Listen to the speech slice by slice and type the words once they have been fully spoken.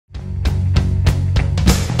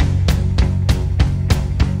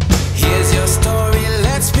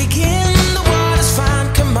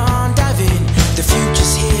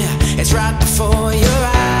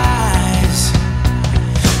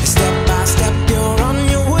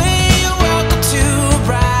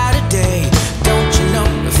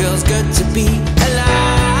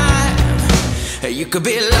You could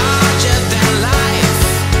be larger than life,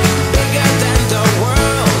 bigger than the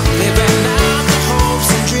world, living out the hopes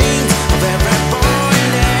and dreams of every boy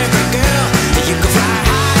and every girl. You could fly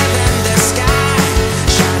higher than the sky,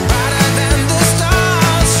 shine brighter than the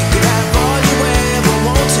stars. You could have all you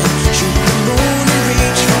ever wanted, shoot the moon and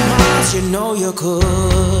reach for Mars. You know you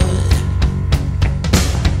could.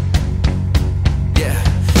 Yeah.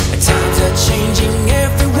 Times are changing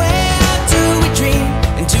everywhere. Do we dream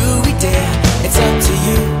and do we dare? It's up to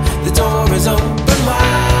you, the door is open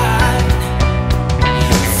wide.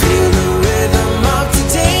 Feel the rhythm of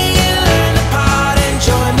today, learn the part and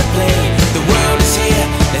join the play. The world is here,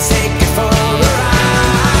 let's take it for a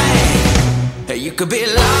ride. You could be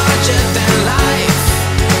larger than life,